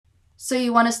So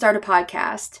you want to start a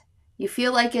podcast. You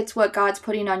feel like it's what God's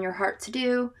putting on your heart to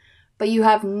do, but you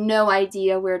have no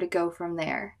idea where to go from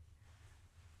there.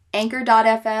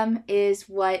 Anchor.fm is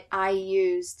what I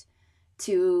used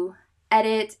to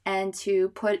edit and to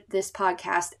put this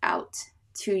podcast out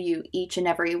to you each and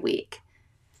every week.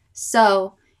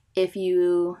 So if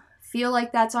you feel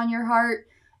like that's on your heart,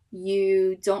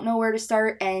 you don't know where to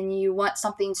start, and you want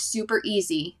something super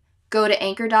easy, go to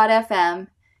Anchor.fm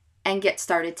and get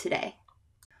started today.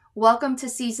 Welcome to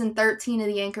season 13 of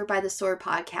the Anchor by the Sword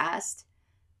podcast.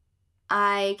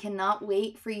 I cannot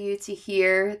wait for you to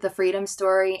hear the freedom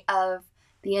story of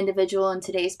the individual in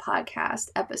today's podcast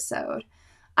episode.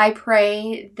 I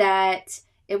pray that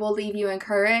it will leave you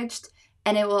encouraged,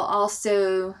 and it will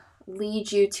also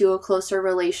lead you to a closer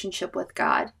relationship with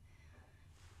God.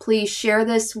 Please share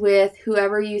this with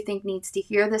whoever you think needs to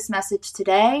hear this message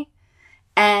today.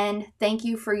 And thank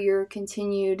you for your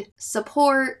continued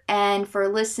support and for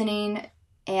listening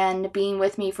and being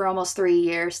with me for almost 3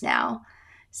 years now.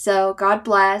 So God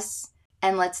bless,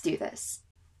 and let's do this.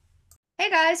 Hey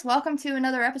guys, welcome to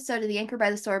another episode of the Anchor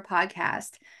by the Sword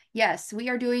podcast. Yes, we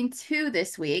are doing 2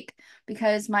 this week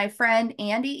because my friend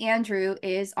Andi Andrew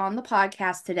is on the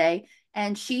podcast today,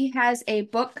 and she has a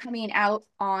book coming out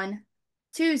on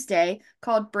Tuesday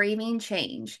called Braving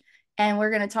Change. And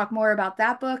we're going to talk more about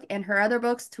that book and her other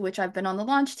books, to which I've been on the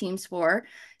launch teams for.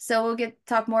 So we'll get to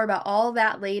talk more about all of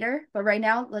that later. But right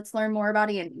now, let's learn more about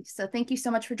Andi. So thank you so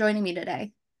much for joining me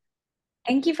today.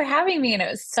 Thank you for having me. And it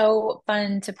was so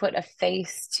fun to put a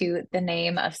face to the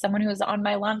name of someone who was on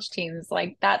my launch teams.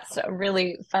 Like, that's a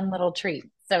really fun little treat.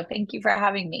 So thank you for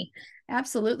having me.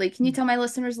 Absolutely. Can you tell my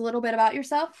listeners a little bit about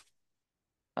yourself?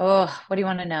 Oh, what do you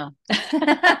want to know?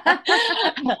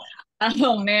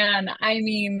 Oh man,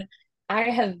 I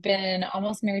have been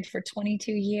almost married for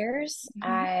 22 years. Mhm.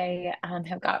 I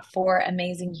have got 4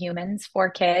 amazing humans, 4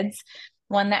 kids,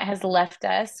 one that has left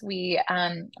us. We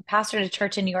pastored a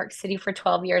church in New York City for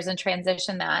 12 years and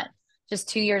transitioned that just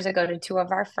 2 years ago to 2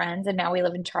 of our friends. And now we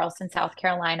live in Charleston, South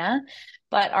Carolina.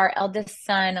 But our eldest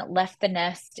son left the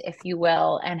nest, if you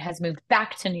will, and has moved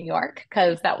back to New York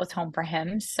because that was home for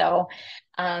him. So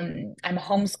I'm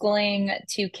homeschooling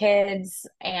 2 kids,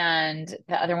 and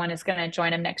the other one is going to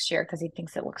join him next year because he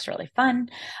thinks it looks really fun.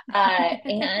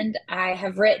 And I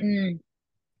have written,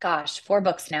 gosh, 4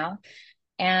 books now.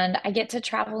 And I get to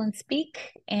travel and speak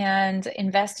and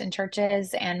invest in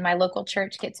churches. And my local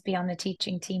church gets to be on the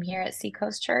teaching team here at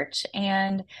Seacoast Church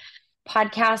and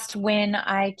podcast when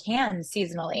I can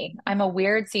seasonally. I'm a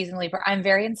weird seasonally, but I'm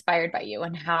very inspired by you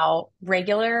and how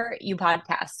regular you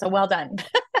podcast. So well done.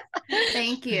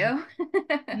 Thank you.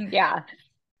 Yeah,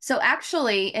 So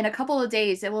actually, in a couple of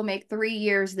days, it will make 3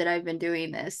 years that I've been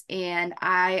doing this, and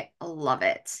I love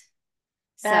it.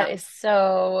 So, that is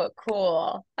so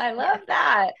cool. I yeah. love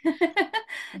that.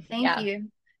 Thank Yeah.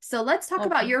 you. So let's talk Well,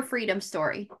 about your freedom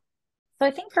story. so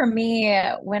I think for me,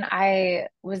 when I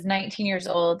was 19 years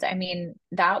old,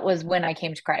 that was when I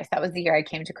came to Christ. That was the year I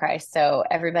came to Christ. So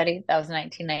everybody, that was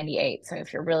 1998. So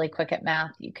if you're really quick at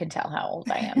math, you can tell how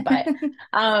old I am. But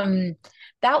um,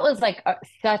 that was like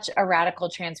such a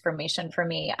radical transformation for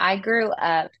me. I grew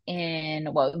up in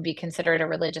what would be considered a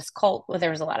religious cult where there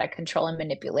was a lot of control and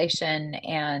manipulation,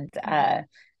 and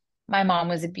my mom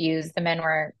was abused. The men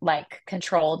were like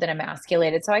controlled and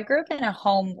emasculated. So I grew up in a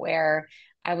home where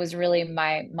I was really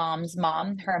my mom's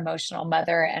mom, her emotional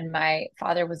mother, and my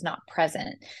father was not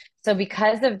present. So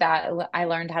because of that, I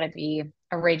learned how to be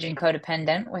a raging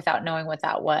codependent without knowing what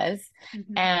that was.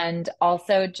 Mhm. And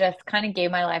also just kind of gave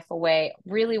my life away,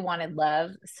 really wanted love.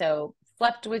 So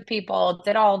slept with people,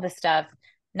 did all this stuff.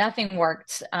 Nothing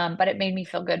worked, but it made me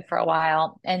feel good for a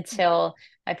while until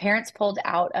my parents pulled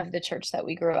out of the church that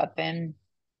we grew up in,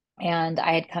 and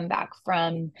I had come back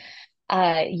from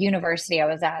university. I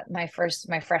was at my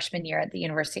freshman year at the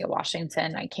University of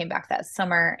Washington. I came back that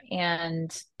summer,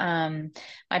 and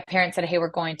my parents said, "Hey, we're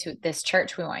going to this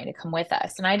church. We want you to come with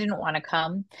us." And I didn't want to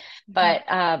come, Mhm.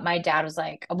 but my dad was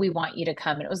like, "We want you to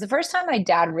come." And it was the first time my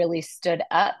dad really stood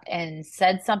up and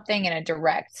said something in a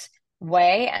direct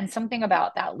way, and something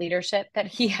about that leadership that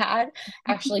he had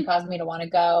actually caused me to want to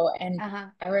go. And Uh-huh.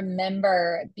 I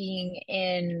remember being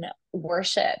in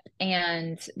worship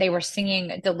and they were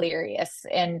singing Delirious.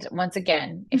 And once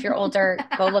again, if you're older,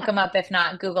 go look them up. If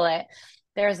not, Google it.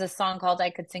 There's a song called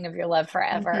I Could Sing of Your Love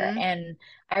Forever. Mhm. And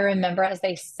I remember as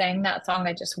they sang that song,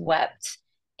 I just wept.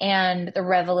 And the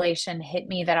revelation hit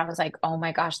me that I was like, oh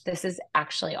my gosh, this is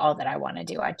actually all that I want to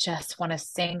do. I just want to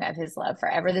sing of his love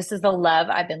forever. This is the love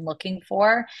I've been looking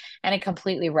for. And it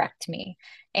completely wrecked me.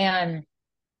 And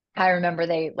I remember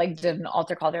they like did an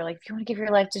altar call. They're like, if you want to give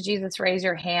your life to Jesus, raise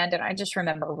your hand. And I just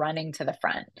remember running to the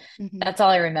front. Hmm. That's all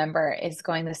I remember is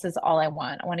going, this is all I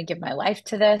want. I want to give my life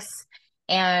to this.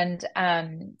 And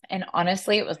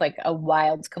honestly, it was like a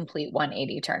wild, complete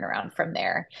 180 turnaround from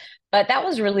there. But that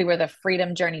was really where the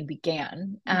freedom journey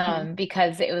began, Hmm.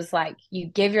 because it was like you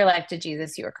give your life to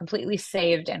Jesus, you are completely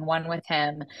saved and one with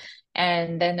him.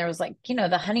 And then there was like,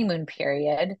 the honeymoon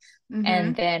period. And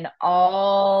Hmm. then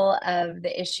all of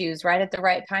the issues right at the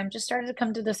right time just started to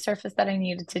come to the surface that I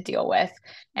needed to deal with.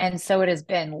 And so it has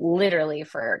been literally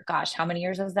for, gosh, how many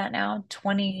years is that now?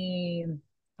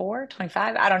 24,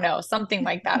 25? I don't know, something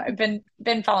like that. I've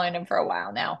been following him for a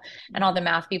while now. And all the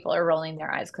math people are rolling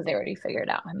their eyes because they already figured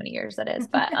out how many years it is.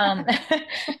 But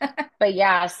but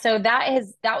yeah, so that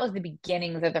was the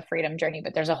beginnings of the freedom journey,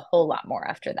 but there's a whole lot more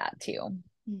after that too.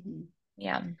 Hmm.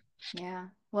 Yeah. Yeah.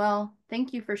 Well,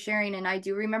 thank you for sharing. And I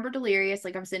do remember Delirious.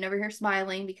 Like I'm sitting over here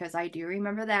smiling because I do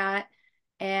remember that.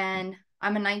 And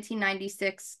I'm a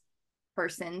 1996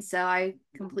 person, so I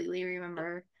completely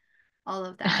remember all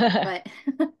of that. But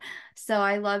so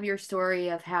I love your story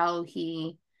of how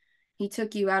he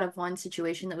took you out of one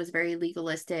situation that was very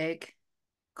legalistic,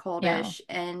 Yeah. cultish,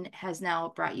 and has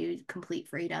now brought you complete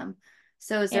freedom.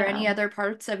 So is there Yeah. any other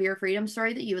parts of your freedom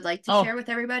story that you would like to Oh, share with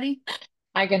everybody?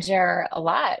 I can share a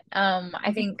lot.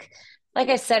 I think, like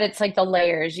I said, it's like the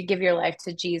layers. You give your life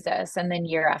to Jesus, and then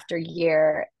year after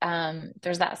year,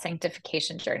 there's that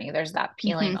sanctification journey. There's that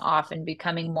peeling Hmm. off and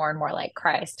becoming more and more like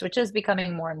Christ, which is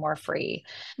becoming more and more free.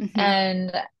 Hmm.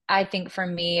 And I think for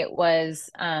me, it was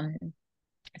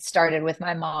it started with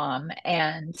my mom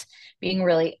and being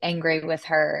really angry with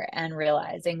her and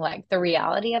realizing like the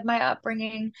reality of my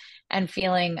upbringing and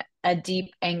feeling a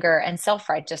deep anger and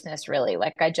self-righteousness, really.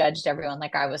 Like I judged everyone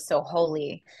like I was so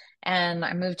holy. And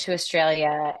I moved to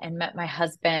Australia and met my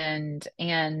husband.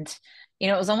 And,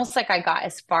 it was almost like I got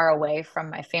as far away from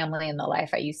my family and the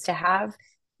life I used to have.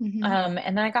 Hmm.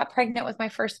 And then I got pregnant with my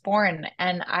firstborn.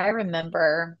 And I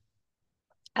remember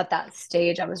at that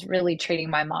stage, I was really treating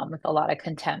my mom with a lot of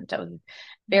contempt. I was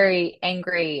very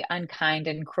angry, unkind,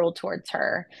 and cruel towards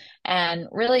her, and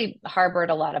really harbored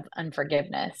a lot of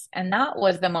unforgiveness. And that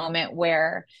was the moment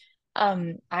where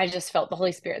I just felt the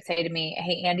Holy Spirit say to me,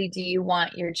 hey, Andi, do you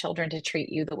want your children to treat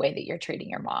you the way that you're treating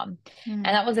your mom? And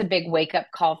Hmm. that was a big wake up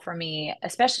call for me,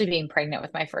 especially being pregnant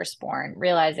with my firstborn,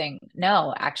 realizing,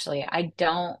 no, actually, I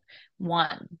don't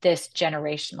want this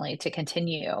generationally to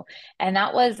continue. And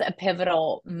that was a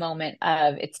pivotal moment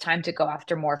of it's time to go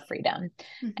after more freedom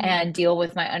Hmm. and deal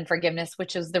with my unforgiveness,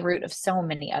 which is the root of so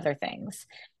many other things.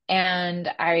 And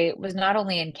I was not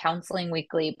only in counseling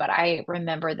weekly, but I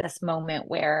remember this moment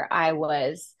where I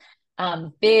was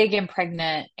big and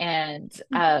pregnant and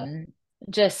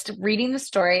just reading the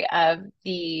story of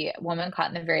the woman caught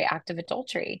in the very act of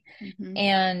adultery. Hmm.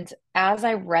 And as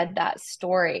I read that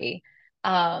story,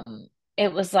 um,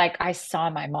 it was like I saw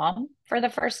my mom for the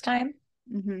first time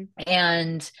Hmm.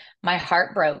 and my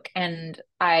heart broke. And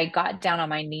I got down on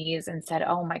my knees and said,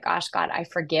 oh my gosh, God, I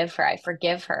forgive her. I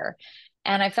forgive her.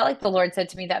 And I felt like the Lord said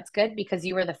to me, that's good because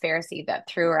you were the Pharisee that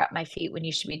threw her at my feet when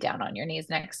you should be down on your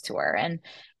knees next to her. And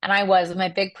I was with my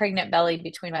big pregnant belly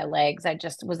between my legs. I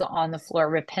just was on the floor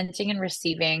repenting and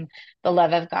receiving the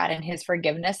love of God and his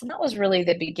forgiveness. And that was really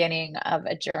the beginning of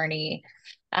a journey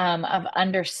of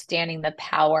understanding the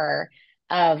power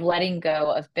of letting go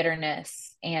of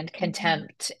bitterness and Hmm.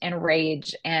 contempt and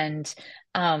rage and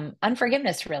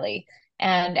unforgiveness, really,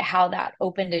 and how that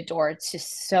opened a door to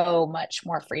so much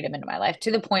more freedom into my life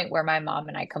to the point where my mom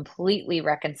and I completely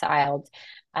reconciled.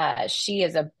 She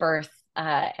is a birth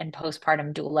and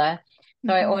postpartum doula.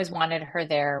 So I Hmm. always wanted her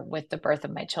there with the birth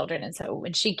of my children. And so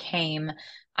when she came,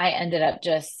 I ended up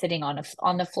just sitting on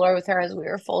the floor with her as we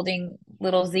were folding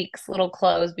little Zeke's little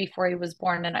clothes before he was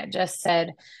born. And I just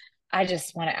said, I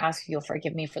just want to ask if you'll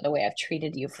forgive me for the way I've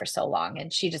treated you for so long.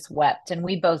 And she just wept and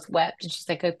we both wept. And she's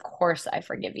like, of course I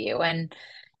forgive you. And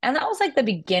that was like the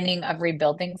beginning of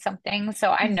rebuilding something.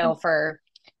 So I Hmm. know for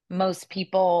most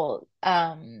people,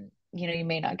 you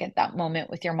may not get that moment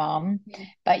with your mom,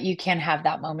 but you can have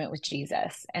that moment with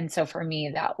Jesus. And so for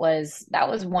me, that was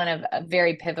one of a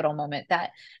very pivotal moment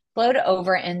that flowed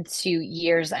over into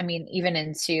years. I mean, even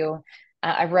into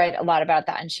I've read a lot about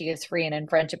that, and She Is Free, and in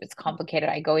Friendship It's Complicated.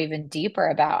 I go even deeper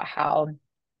about how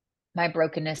my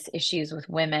brokenness issues with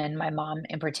women, my mom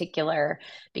in particular,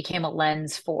 became a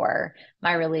lens for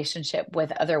my relationship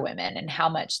with other women, and how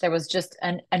much there was just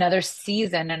another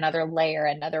season, another layer,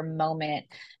 another moment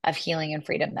of healing and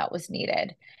freedom that was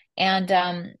needed. And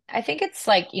I think it's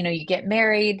like, you get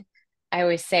married. I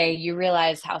always say you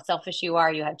realize how selfish you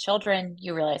are. You have children,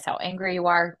 you realize how angry you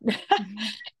are. Hmm.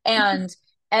 And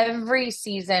every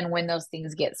season when those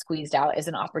things get squeezed out is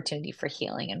an opportunity for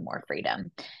healing and more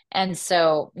freedom. And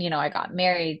so, I got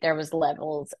married, there was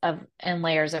levels of and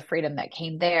layers of freedom that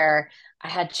came there. I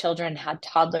had children, had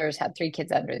toddlers, had 3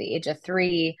 kids under the age of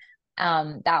 3.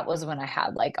 That was when I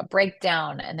had like a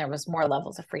breakdown, and there was more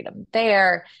levels of freedom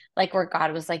there, like where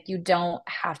God was like, you don't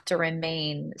have to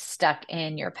remain stuck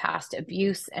in your past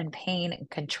abuse and pain and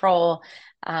control.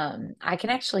 I can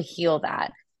actually heal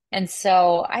that. And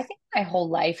so I think my whole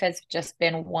life has just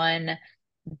been one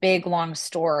big, long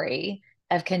story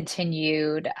of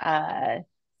continued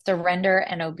surrender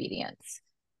and obedience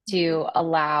to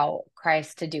allow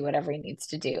Christ to do whatever he needs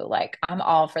to do. Like, I'm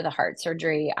all for the heart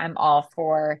surgery. I'm all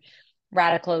for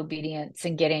radical obedience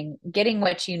and getting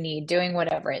what you need, doing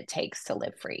whatever it takes to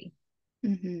live free.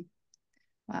 Mm-hmm.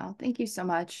 Wow, thank you so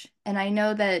much. And I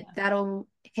know that Yeah. that'll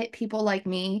hit people like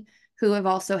me who have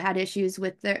also had issues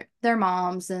with their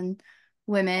moms and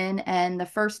women. And the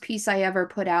first piece I ever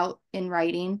put out in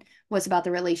writing was about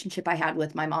the relationship I had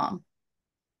with my mom.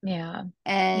 Yeah.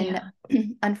 And Yeah.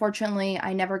 unfortunately,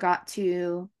 I never got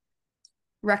to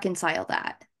reconcile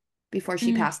that before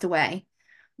she Mm, passed away.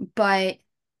 But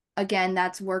again,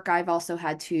 that's work I've also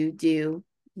had to do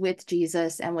with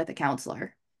Jesus and with a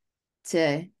counselor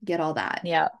to get all that.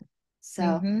 yeah. So,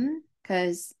 Mm-hmm.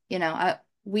 because,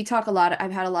 we talk a lot,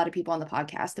 I've had a lot of people on the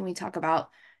podcast, and we talk about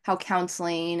how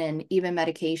counseling and even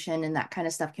medication and that kind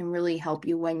of stuff can really help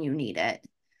you when you need it.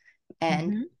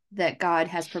 And Mm-hmm. that God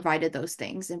has provided those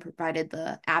things and provided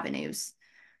the avenues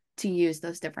to use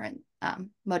those different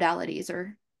modalities,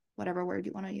 or whatever word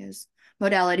you want to use.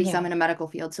 Modalities, I'm Yeah. in a medical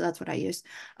field, so that's what I use.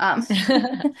 Um,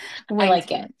 I way like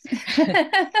too it. much.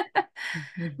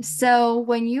 So,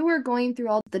 when you were going through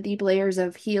all the deep layers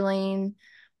of healing,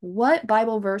 what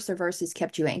Bible verse or verses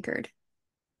kept you anchored?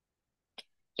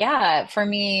 Yeah, for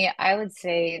me, I would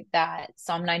say that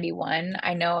Psalm 91,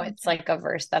 I know it's like a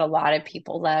verse that a lot of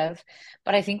people love,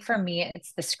 but I think for me,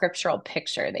 it's the scriptural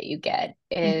picture that you get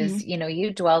Mm-hmm. is,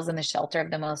 you dwells in the shelter of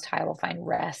the Most High will find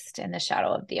rest in the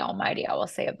shadow of the Almighty. I will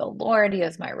say of the Lord, He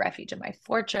is my refuge and my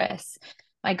fortress,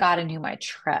 my God in whom I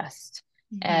trust.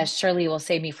 Mm-hmm. Surely He will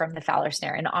save me from the fowler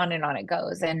snare, and on it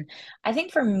goes. And I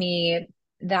think for me,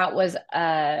 that was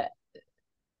a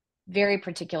very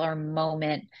particular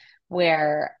moment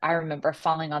where I remember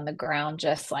falling on the ground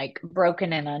just like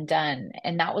broken and undone.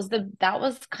 And that was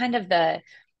kind of the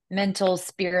mental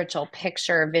spiritual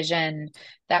picture vision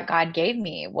that God gave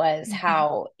me, was Mm-hmm.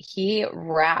 how he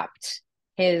wrapped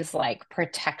his like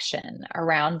protection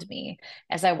around me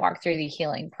as I walked through the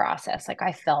healing process. Like,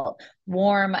 I felt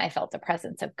warm, I felt the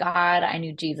presence of God. I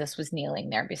knew Jesus was kneeling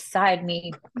there beside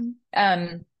me.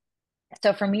 Um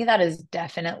so for me, that has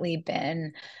definitely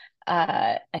been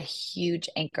a huge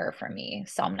anchor for me.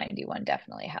 Psalm 91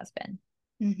 definitely has been.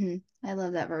 Mm-hmm. I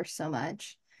love that verse so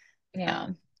much. Yeah.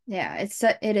 Yeah,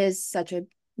 it is such a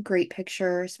great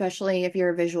picture, especially if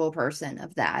you're a visual person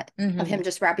of that, of him Hmm.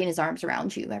 just wrapping his arms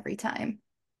around you every time.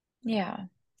 Yeah,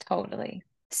 totally.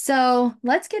 So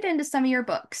let's get into some of your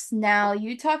books. Now,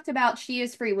 you talked about She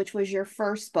is Free, which was your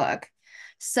first book.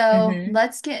 So Hmm.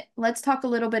 let's talk a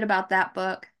little bit about that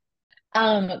book.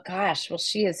 Gosh, well,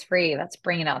 She is Free. That's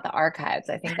bringing out the archives.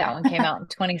 I think that one came out in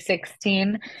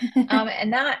 2016.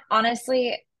 And that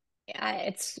honestly,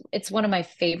 it's one of my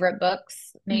favorite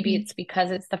books. Maybe Hmm. it's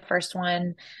because it's the first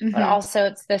one, but Hmm. also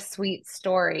it's the sweet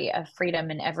story of freedom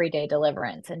and everyday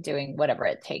deliverance and doing whatever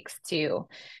it takes to,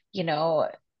 you know,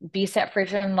 be set free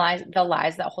from the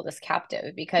lies that hold us captive.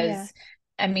 Yeah. Because,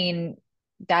 I mean,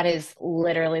 that is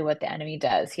literally what the enemy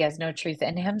does. He has no truth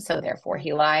in him, so therefore Right.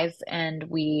 he lies, and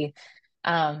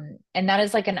that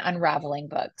is like an unraveling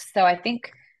book. So I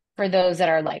think for those that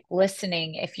are like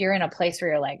listening, if you're in a place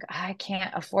where you're like, I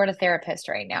can't afford a therapist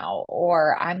right now,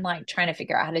 or I'm like trying to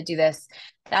figure out how to do this,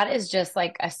 that is just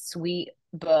like a sweet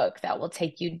book that will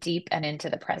take you deep and into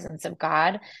the presence of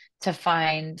God to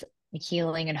find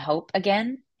healing and hope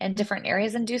again in different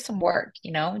areas, and do some work,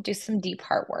 do some deep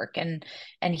heart work and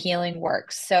healing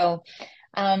work. So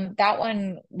that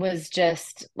one was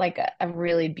just like a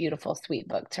really beautiful, sweet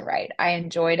book to write. I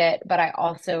enjoyed it, but I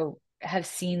also have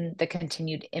seen the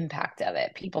continued impact of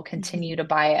it. People Mhm. continue to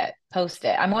buy it, post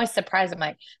it. I'm always surprised. I'm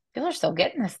like, people are still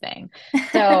getting this thing.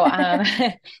 So,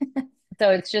 so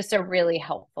it's just a really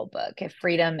helpful book. If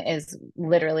freedom is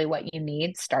literally what you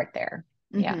need, start there.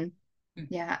 Yeah. Hmm.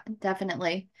 Yeah,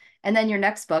 definitely. And then your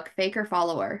next book, Fake or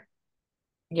Follower.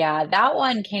 Yeah, that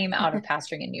one came out of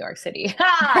pastoring in New York City.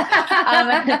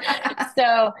 um,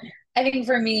 so I think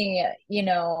for me,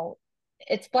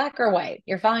 it's black or white.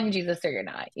 You're following Jesus or you're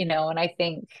not, and I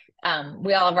think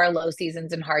we all have our low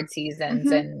seasons and hard seasons,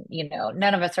 Hmm. and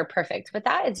none of us are perfect. But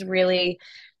that is really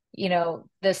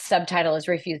the subtitle is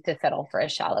Refuse to Settle for a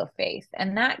Shallow Faith.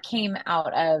 And that came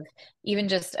out of even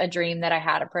just a dream that I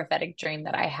had, a prophetic dream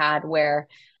that I had where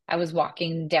I was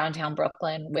walking downtown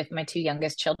Brooklyn with my two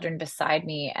youngest children beside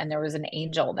me, and there was an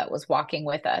angel that was walking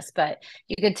with us. But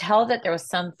you could tell that there was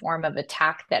some form of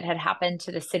attack that had happened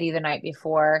to the city the night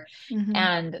before. Mm-hmm.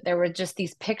 And there were just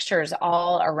these pictures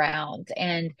all around.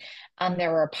 And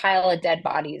there were a pile of dead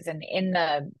bodies, and in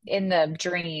the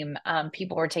dream,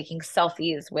 people were taking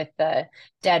selfies with the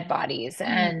dead bodies, Mm-hmm.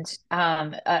 and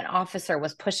an officer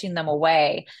was pushing them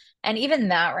away. And even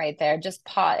that right there, just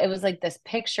it was like this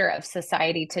picture of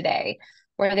society today,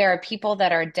 where there are people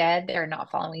that are dead, they're not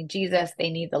following Jesus,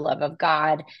 they need the love of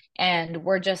God, and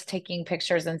we're just taking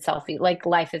pictures and selfie, like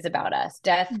life is about us,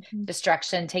 death, Mm-hmm.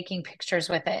 destruction, taking pictures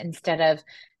with it instead of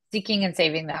seeking and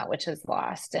saving that which is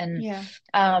lost. Yeah.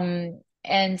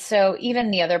 And so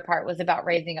even the other part was about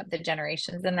raising up the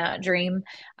generations in that dream.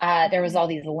 There was all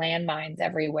these landmines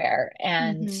everywhere,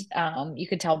 and Mm-hmm. you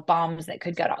could tell bombs that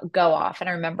could go off. And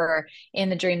I remember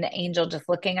in the dream, the angel just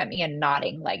looking at me and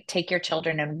nodding, like, take your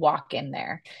children and walk in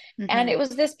there. And Mm-hmm. it was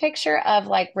this picture of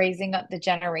like raising up the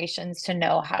generations to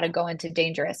know how to go into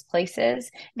dangerous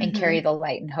places and Mm-hmm. carry the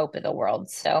light and hope of the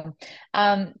world. So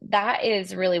that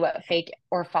is really what fake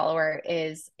or follower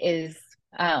is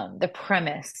the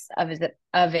premise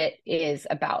of it is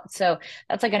about. So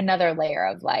that's like another layer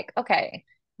of like, okay,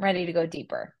 I'm ready to go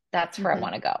deeper. That's where I Mm-hmm.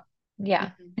 want to go.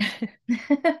 Yeah.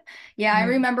 Mm-hmm. Yeah, I Mhm.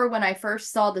 remember when I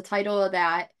first saw the title of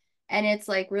that, and it's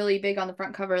like really big on the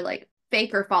front cover, like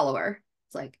fake or follower.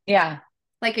 It's Yeah.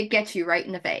 like it gets you right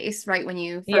in the face, right when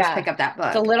you first pick Yeah. up that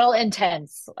It's a book. little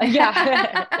intense.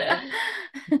 Yeah.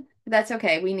 That's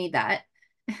okay. We need that.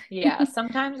 Yeah.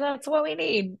 Sometimes that's what we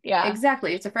need. Yeah.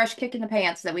 Exactly. It's a fresh kick in the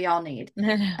pants that we all need.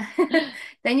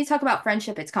 Then you talk about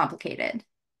friendship, it's complicated.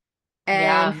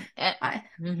 And Yeah. I,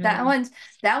 that Mhm. one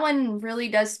that one really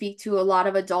does speak to a lot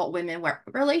of adult women where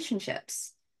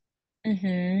relationships.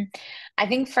 I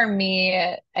think for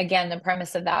me, again, the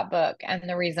premise of that book and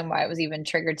the reason why it was even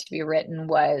triggered to be written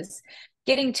was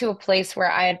getting to a place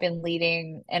where I had been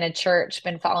leading in a church,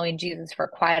 been following Jesus for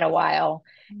quite a while,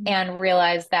 and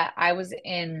realized that I was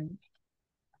in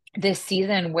this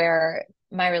season where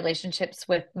my relationships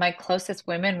with my closest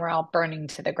women were all burning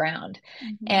to the ground.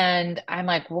 Mhm. And I'm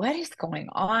like, what is going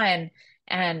on?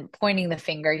 And pointing the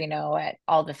finger, at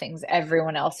all the things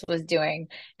everyone else was doing.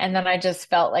 And then I just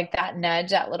felt like that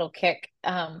nudge, that little kick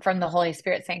from the Holy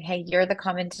Spirit saying, hey, you're the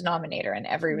common denominator in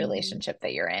every Mhm. relationship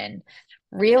that you're in.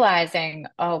 Realizing,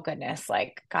 oh goodness,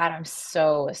 like, God, I'm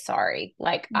so sorry.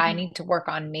 Like, I Mhm. need to work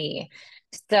on me.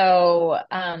 So,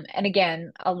 and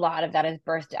again, a lot of that is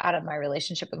birthed out of my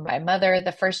relationship with my mother.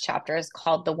 The first chapter is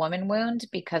called The Woman Wound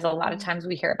because a lot of Mhm. times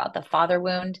we hear about the father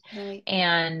wound Right.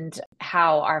 and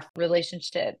how our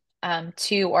relationship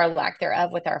to or lack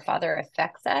thereof with our father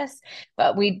affects us.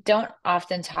 But we don't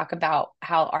often talk about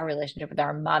how our relationship with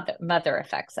our mother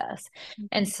affects us.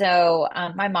 And Mhm. so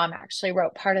my mom actually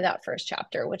wrote part of that first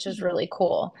chapter, which is really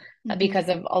cool Mhm. because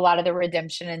of a lot of the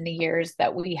redemption in the years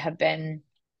that we have been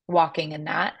walking in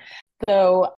that.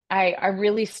 So I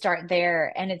really start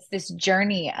there, and it's this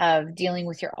journey of dealing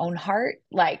with your own heart,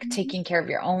 like Mhm. taking care of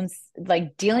your own,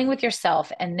 like dealing with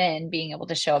yourself, and then being able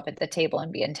to show up at the table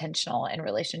and be intentional in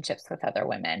relationships with other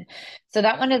women. So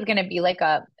that one is going to be like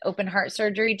a open heart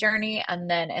surgery journey, and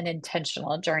then an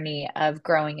intentional journey of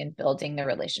growing and building the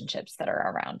relationships that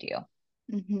are around you.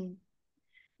 Mhm.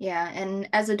 Yeah, and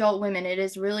as adult women, it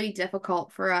is really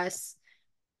difficult for us,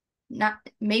 not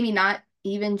maybe not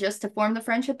even just to form the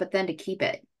friendship, but then to keep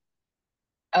it.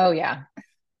 Oh yeah.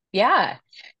 Yeah.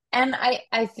 And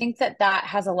I think that that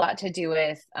has a lot to do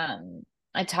with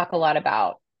I talk a lot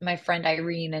about my friend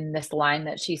Irene and this line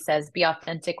that she says, be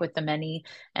authentic with the many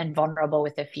and vulnerable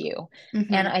with a few.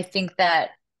 And Hmm. I think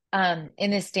that in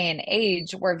this day and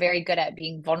age, we're very good at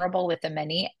being vulnerable with the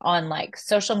many on like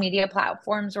social media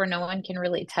platforms where no one can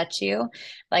really touch you,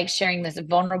 like sharing this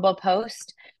vulnerable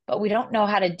post. But we don't know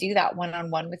how to do that one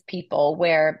on one with people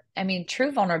where, I mean,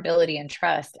 true vulnerability and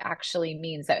trust actually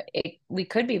means that we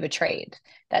could be betrayed,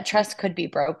 that trust could be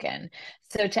broken.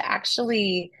 So to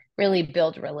actually really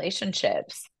build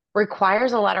relationships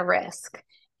requires a lot of risk.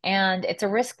 And it's a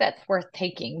risk that's worth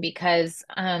taking because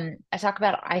I talk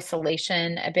about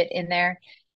isolation a bit in there.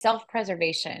 Self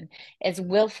preservation is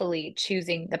willfully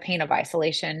choosing the pain of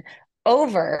isolation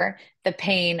over the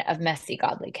pain of messy,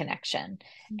 godly connection.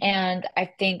 And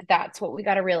I think that's what we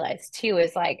got to realize too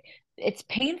is like, it's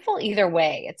painful either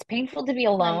way. It's painful to be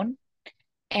Right. alone.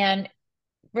 And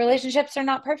relationships are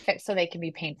not perfect, so they can be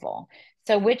painful.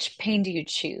 So which pain do you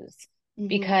choose? Mhm.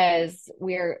 because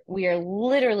we are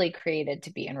literally created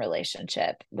to be in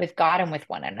relationship with God and with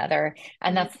one another.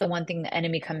 And Yep. that's the one thing the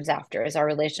enemy comes after is our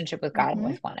relationship with God and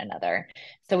Mhm. with one another.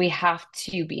 So we have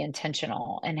to be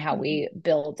intentional in how Mhm. we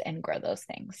build and grow those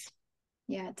things.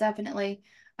 Yeah, definitely.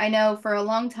 I know for a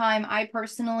long time, I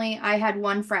had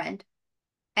one friend,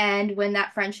 and when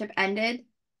that friendship ended,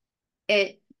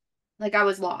 it like I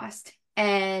was lost.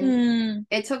 And Hmm.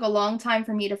 it took a long time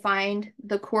for me to find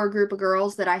the core group of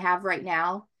girls that I have right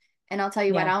now. And I'll tell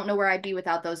you what, I Yeah. don't know where I'd be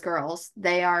without those girls.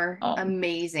 They are Oh,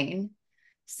 amazing.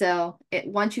 So it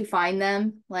once you find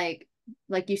them, like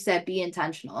you said, be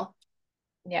intentional.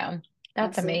 yeah.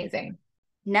 That's Absolutely. amazing.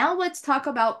 Now let's talk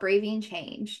about Braving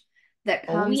Change that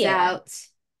Oh, comes yeah. out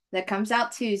that comes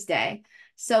out Tuesday.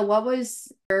 So what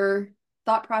was your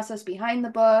thought process behind the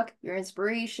book, your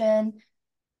inspiration?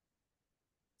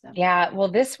 So, Yeah,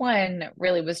 well, this one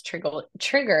really was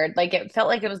triggered. Like it felt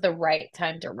like it was the right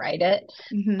time to write it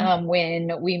hmm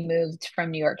when we moved from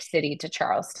New York City to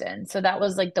Charleston. So that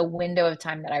was like the window of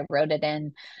time that I wrote it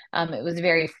in. It was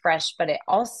very fresh, but it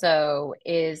also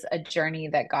is a journey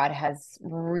that God has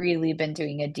really been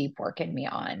doing a deep work in me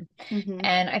on. hmm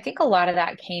And I think a lot of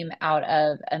that came out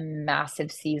of a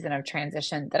massive season of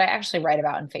transition that I actually write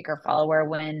about in Fake or Follower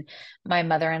when my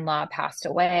mother-in-law passed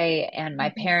away and my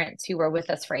hmm parents who were with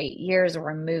us for 8 years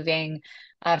were moving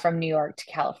from New York to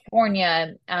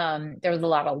California. There was a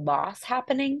lot of loss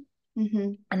happening.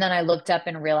 hmm And then I looked up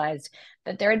and realized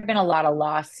that there had been a lot of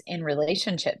loss in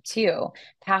relationship too,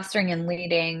 pastoring and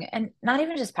leading, and not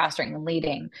even just pastoring and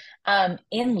leading.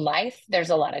 In life, there's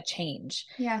a lot of change,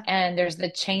 Yeah. and there's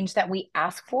the change that we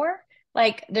ask for.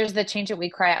 Like there's the change that we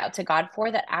cry out to God for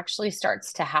that actually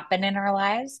starts to happen in our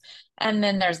lives. And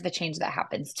then there's the change that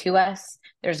happens to us.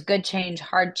 There's good change,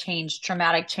 hard change,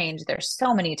 traumatic change. There's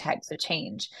so many types of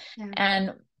change. Yeah.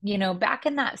 And, back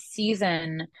in that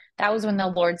season, that was when the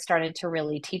Lord started to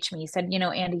really teach me. He said,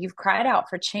 Andi, you've cried out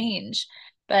for change,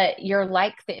 but you're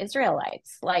like the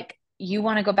Israelites. Like you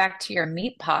want to go back to your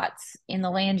meat pots in the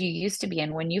land you used to be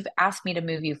in. When you've asked me to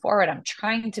move you forward, I'm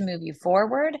trying to move you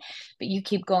forward, but you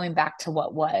keep going back to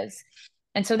what was.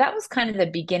 And so that was kind of the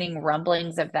beginning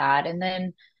rumblings of that. And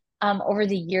then over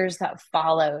the years that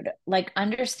followed, like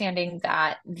understanding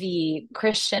that the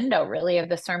crescendo really of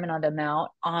the Sermon on the Mount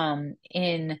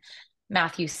in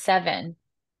Matthew 7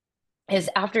 is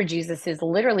after Jesus is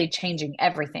literally changing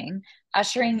everything,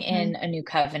 ushering in hmm a new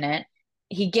covenant.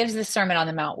 He gives the Sermon on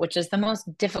the Mount, which is the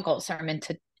most difficult sermon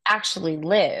to actually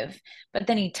live. But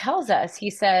then he tells us, he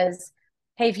says,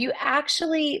 hey, if you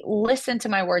actually listen to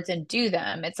my words and do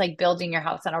them, it's like building your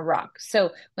house on a rock. So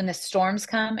when the storms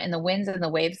come and the winds and the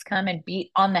waves come and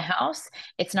beat on the house,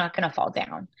 it's not going to fall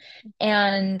down.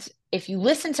 And if you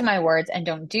listen to my words and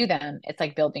don't do them, it's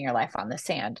like building your life on the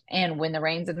sand. And when the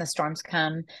rains and the storms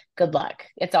come, good luck.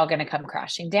 It's all going to come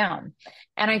crashing down.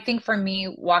 And I think for me,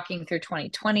 walking through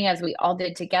 2020, as we all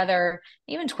did together,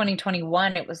 even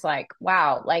 2021, it was like,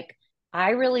 wow, like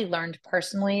I really learned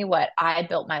personally what I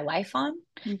built my life on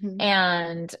hmm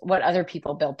and what other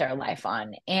people built their life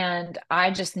on. And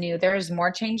I just knew there's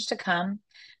more change to come.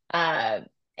 Uh,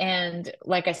 and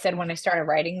like I said, when I started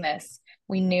writing this,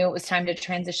 we knew it was time to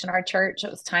transition our church.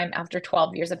 It was time after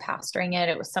 12 years of pastoring it.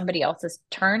 It was somebody else's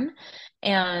turn,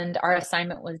 and our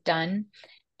assignment was done.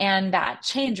 And that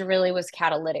change really was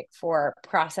catalytic for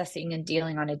processing and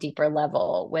dealing on a deeper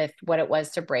level with what it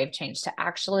was to brave change, to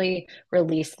actually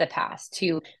release the past,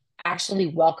 to actually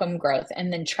welcome growth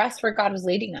and then trust where God was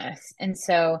leading us. And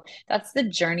so that's the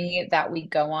journey that we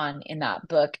go on in that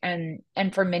book. And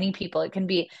for many people, it can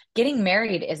be getting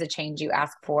married is a change you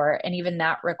ask for. And even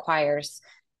that requires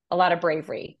a lot of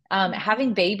bravery.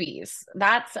 Having babies,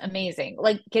 that's amazing.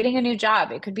 Like getting a new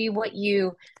job, it could be what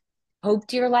you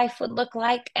hoped your life would look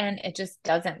like, and it just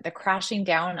doesn't. The crashing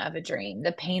down of a dream,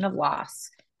 the pain of loss,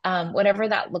 whatever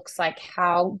that looks like,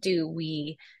 how do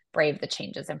we brave the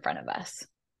changes in front of us?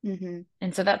 hmm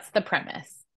And so that's the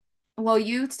premise. Well,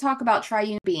 you talk about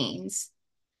triune beings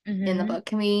in the Hmm. book.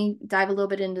 Can we dive a little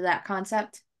bit into that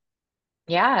concept?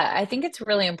 Yeah, I think it's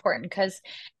really important because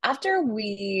after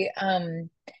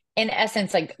in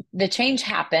essence, like the change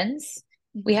happens,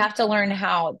 we hmm have to learn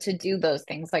how to do those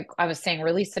things. Like I was saying,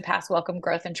 release the past, welcome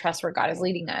growth, and trust where God is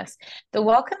leading us. The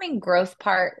welcoming growth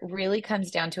part really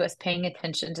comes down to us paying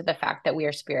attention to the fact that we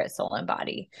are spirit, soul, and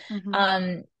body. hmm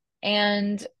Um,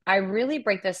 and I really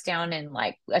break this down in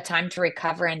like a time to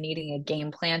recover and needing a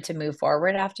game plan to move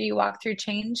forward after you walk through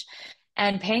change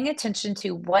and paying attention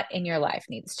to what in your life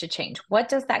needs to change. What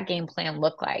does that game plan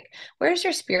look like? Where's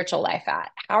your spiritual life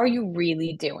at? How are you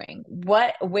really doing?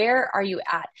 Where are you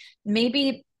at?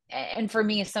 Maybe and for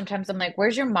me, sometimes I'm like,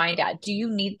 where's your mind at? Do you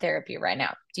need therapy right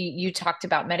now? You talked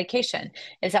about medication?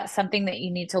 Is that something that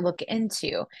you need to look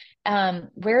into?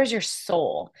 Where is your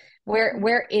soul?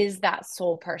 Where is that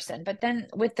soul person? But then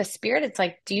with the spirit, it's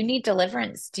like, do you need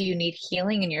deliverance? Do you need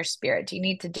healing in your spirit? Do you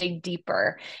need to dig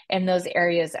deeper in those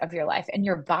areas of your life? And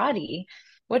your body,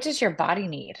 what does your body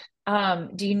need?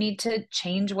 Do you need to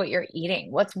change what you're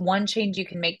eating? What's one change you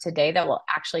can make today that will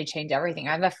actually change everything?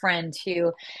 I have a friend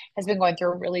who has been going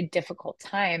through a really difficult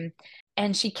time,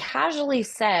 and she casually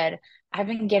said, I've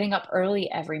been getting up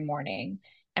early every morning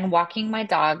and walking my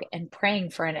dog and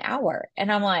praying for an hour.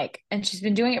 And I'm like, and she's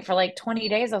been doing it for like 20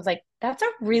 days. I was like, that's a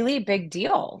really big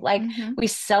deal. Like, Mm-hmm. we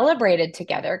celebrated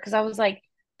together because I was like,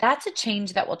 that's a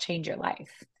change that will change your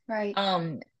life. Right.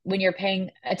 When you're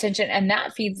paying attention, and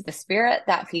that feeds the spirit,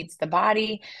 that feeds the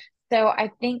body. So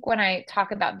I think when I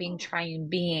talk about being triune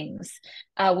beings,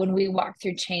 when we walk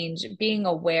through change, being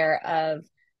aware of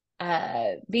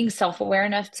being self-aware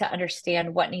enough to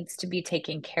understand what needs to be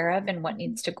taken care of and what Mm-hmm.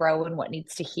 needs to grow and what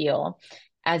needs to heal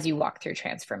as you walk through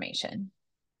transformation.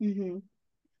 Mm-hmm.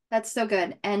 That's so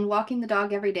good. And walking the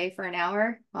dog every day for an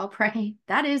hour while praying,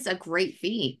 that is a great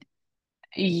feat.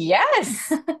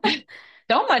 Yes,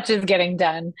 so much is getting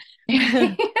done.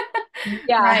 Right.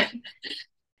 Yeah. Right.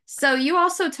 So you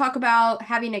also talk about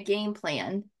having a game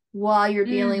plan while you're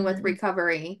dealing with Mm,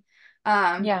 recovery.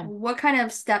 yeah. What kind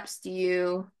of steps do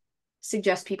you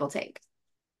suggest people take?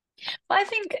 Well, I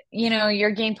think,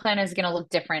 your game plan is going to look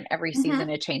different every season Mm-hmm.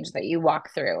 of change that you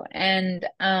walk through. And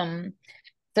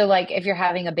so like if you're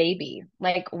having a baby,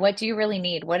 like what do you really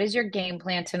need? What is your game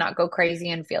plan to not go crazy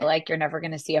and feel like you're never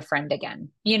going to see a friend again?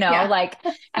 Yeah. Like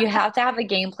you have to have a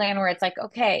game plan where it's like,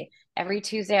 okay, every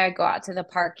Tuesday I go out to the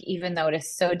park, even though it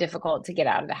is so difficult to get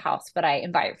out of the house, but I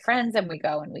invite friends and we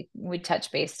go and we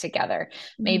touch base together.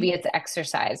 Mm-hmm. Maybe it's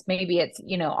exercise, maybe it's,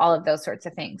 all of those sorts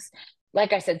of things.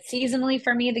 Like I said, seasonally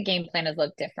for me, the game plan has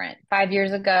looked different. 5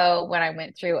 years ago, when I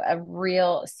went through a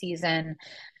real season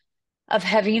of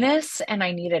heaviness and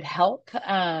I needed help.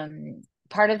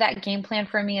 Part of that game plan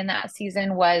for me in that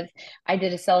season was I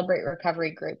did a celebrate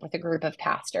recovery group with a group of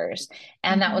pastors.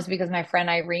 And that Mm-hmm. was because my friend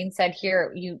Irene said,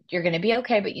 here, you're going to be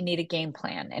okay, but you need a game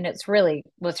plan. And it's really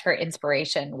was her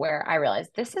inspiration where I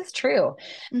realized this is true.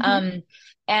 Mm-hmm. Um,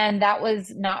 and that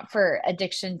was not for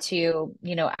addiction to,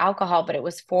 alcohol, but it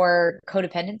was for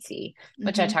codependency,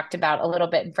 which I Mm-hmm. talked about a little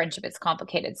bit in Friendship It's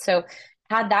Complicated. So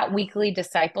had that weekly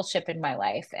discipleship in my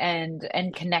life and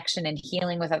connection and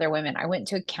healing with other women. I went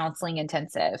to a counseling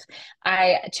intensive.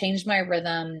 I changed my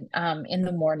rhythm in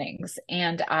the mornings,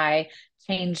 and I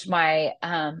changed my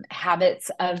habits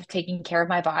of taking care of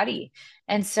my body.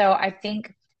 And so I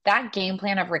think that game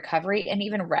plan of recovery and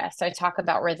even rest, I talk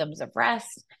about rhythms of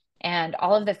rest and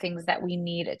all of the things that we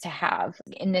need to have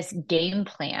in this game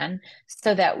plan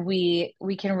so that we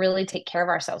can really take care of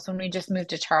ourselves. When we just moved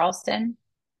to Charleston,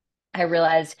 I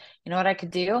realized, what I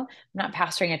could do? I'm not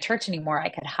pastoring a church anymore. I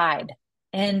could hide.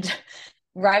 And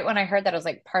right when I heard that, I was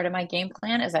like, part of my game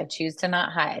plan is I choose to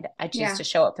not hide. I choose Yeah. to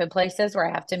show up in places where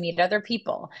I have to meet other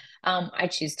people. I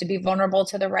choose to be vulnerable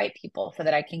to the right people so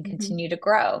that I can Mm-hmm. continue to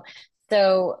grow.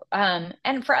 So,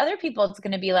 and for other people, it's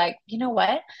going to be like, you know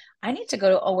what? I need to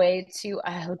go away to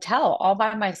a hotel all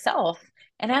by myself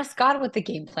and ask God what the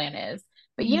game plan is.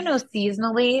 But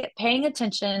seasonally paying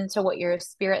attention to what your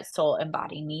spirit, soul, and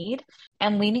body need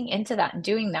and leaning into that and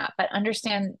doing that. But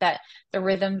understand that the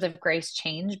rhythms of grace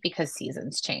change because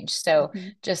seasons change. So Mm-hmm.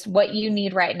 just what you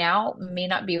need right now may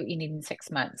not be what you need in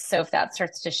 6 months. So if that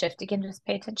starts to shift again, just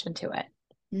pay attention to it.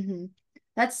 Mm-hmm.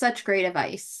 That's such great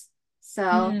advice. So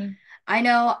Mm, I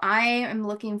know I am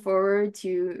looking forward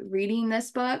to reading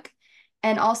this book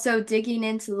and also digging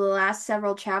into the last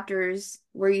several chapters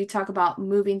where you talk about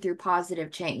moving through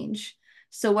positive change.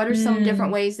 So, what are some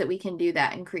different mm. ways that we can do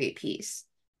that and create peace?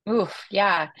 Oof,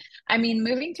 yeah. I mean,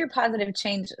 moving through positive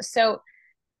change. So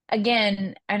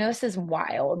again, I know this is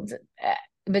wild,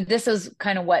 but this is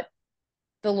kind of what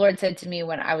the Lord said to me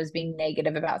when I was being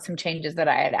negative about some changes that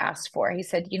I had asked for. He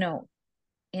said,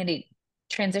 Andi,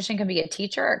 transition can be a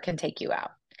teacher or it can take you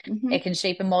out. Mm-hmm. It can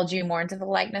shape and mold you more into the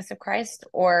likeness of Christ,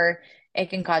 or it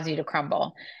can cause you to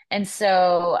crumble. And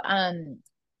so,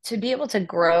 to be able to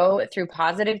grow through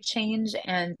positive change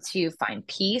and to find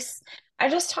peace, I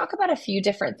just talk about a few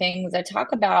different things. I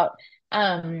talk about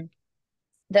um,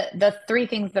 the three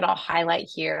things that I'll highlight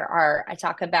here are I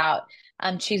talk about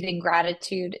choosing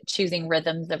gratitude, choosing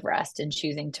rhythms of rest, and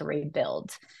choosing to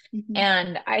rebuild. Mm-hmm.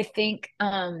 And I think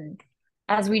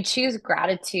as we choose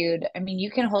gratitude, I mean,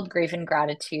 you can hold grief and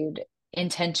gratitude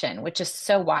intention, which is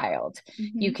so wild.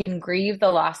 You Mm-hmm. can grieve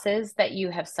the losses that you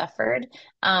have suffered,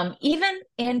 even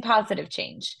in positive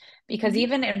change. Because Mm-hmm.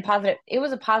 even in positive, it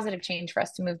was a positive change for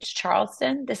us to move to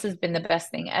Charleston. This has been the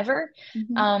best thing ever.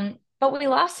 Mm-hmm. But we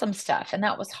lost some stuff, and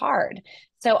that was hard.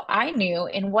 So I knew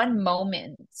in one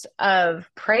moment of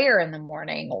prayer in the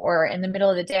morning or in the middle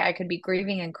of the day, I could be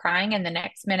grieving and crying, and the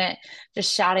next minute,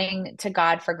 just shouting to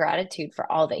God for gratitude for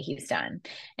all that He's done.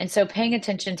 And so paying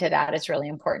attention to that is really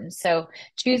important. So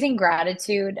choosing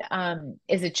gratitude it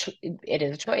is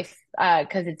a choice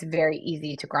because it's very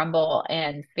easy to grumble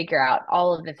and figure out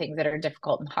all of the things that are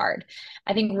difficult and hard.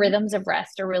 I think Mm-hmm. rhythms of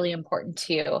rest are really important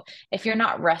too. If you're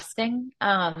not resting,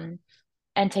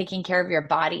 and taking care of your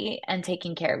body and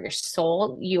taking care of your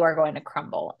soul, you are going to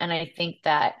crumble. And I think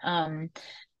that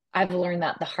I've learned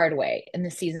that the hard way in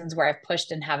the seasons where I've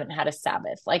pushed and haven't had a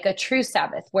Sabbath, like a true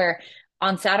Sabbath, where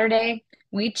on Saturday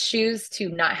we choose to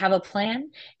not have a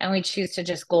plan and we choose to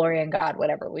just glory in God,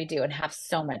 whatever we do, and have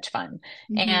so much fun.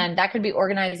 Mm-hmm. And that could be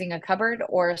organizing a cupboard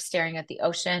or staring at the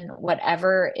ocean,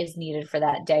 whatever is needed for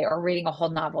that day, or reading a whole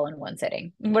novel in one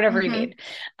sitting, whatever you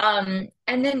Mm-hmm. need.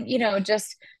 And then,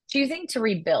 just choosing to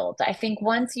rebuild. I think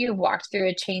once you've walked through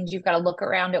a change, you've got to look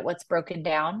around at what's broken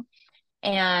down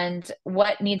and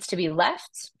what needs to be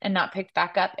left and not picked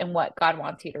back up and what God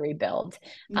wants you to rebuild.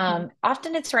 Mm-hmm.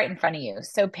 Often it's right in front of you.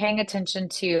 So paying attention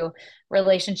to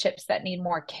relationships that need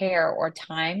more care or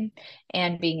time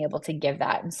and being able to give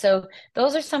that. And so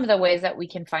those are some of the ways that we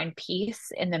can find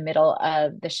peace in the middle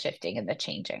of the shifting and the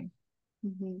changing.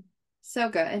 Mm-hmm. So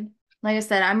good. Like I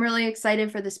said, I'm really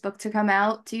excited for this book to come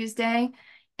out Tuesday,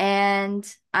 and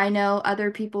I know other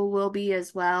people will be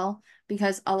as well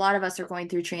because a lot of us are going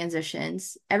through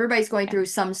transitions. Everybody's going Yeah, through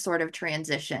some sort of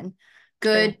transition.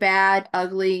 true. Good, bad,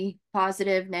 ugly,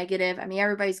 positive, negative. I mean,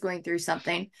 everybody's going through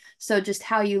something. So just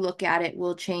how you look at it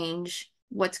will change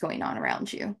what's going on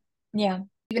around you. Yeah.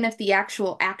 Even if the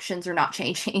actual actions are not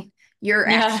changing, your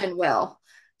Yeah. action will.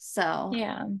 So,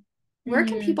 Yeah. where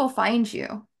can people find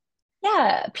you?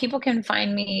 Yeah, people can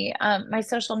find me. My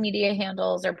social media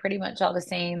handles are pretty much all the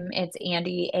same. It's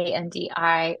Andi,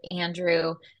 Andi,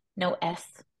 Andrew, no S.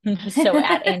 So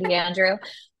at Andi Andrew.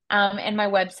 And my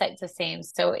website's the same.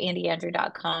 So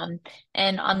andiandrew.com.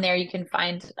 And on there you can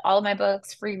find all of my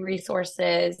books, free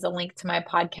resources, a link to my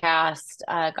podcast,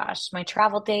 my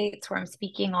travel dates where I'm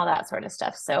speaking, all that sort of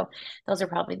stuff. So those are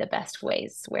probably the best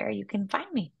ways where you can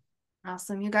find me.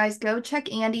 Awesome. You guys go check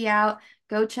Andi out.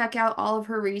 Go check out all of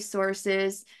her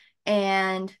resources.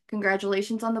 And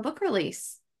congratulations on the book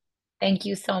release. Thank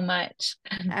you so much.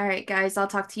 All right, guys, I'll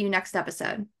talk to you next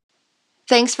episode.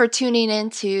 Thanks for tuning in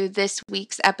to this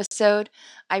week's episode.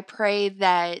 I pray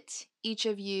that each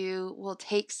of you will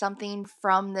take something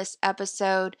from this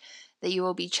episode, that you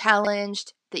will be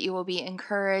challenged, that you will be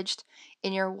encouraged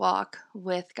in your walk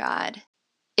with God.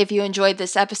 If you enjoyed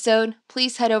this episode,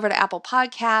 please head over to Apple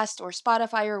Podcast or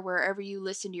Spotify or wherever you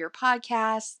listen to your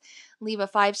podcasts. Leave a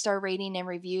 5-star rating and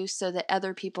review so that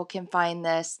other people can find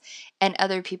this and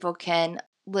other people can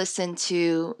listen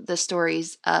to the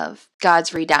stories of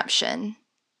God's redemption.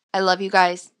 I love you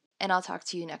guys, and I'll talk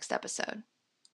to you next episode.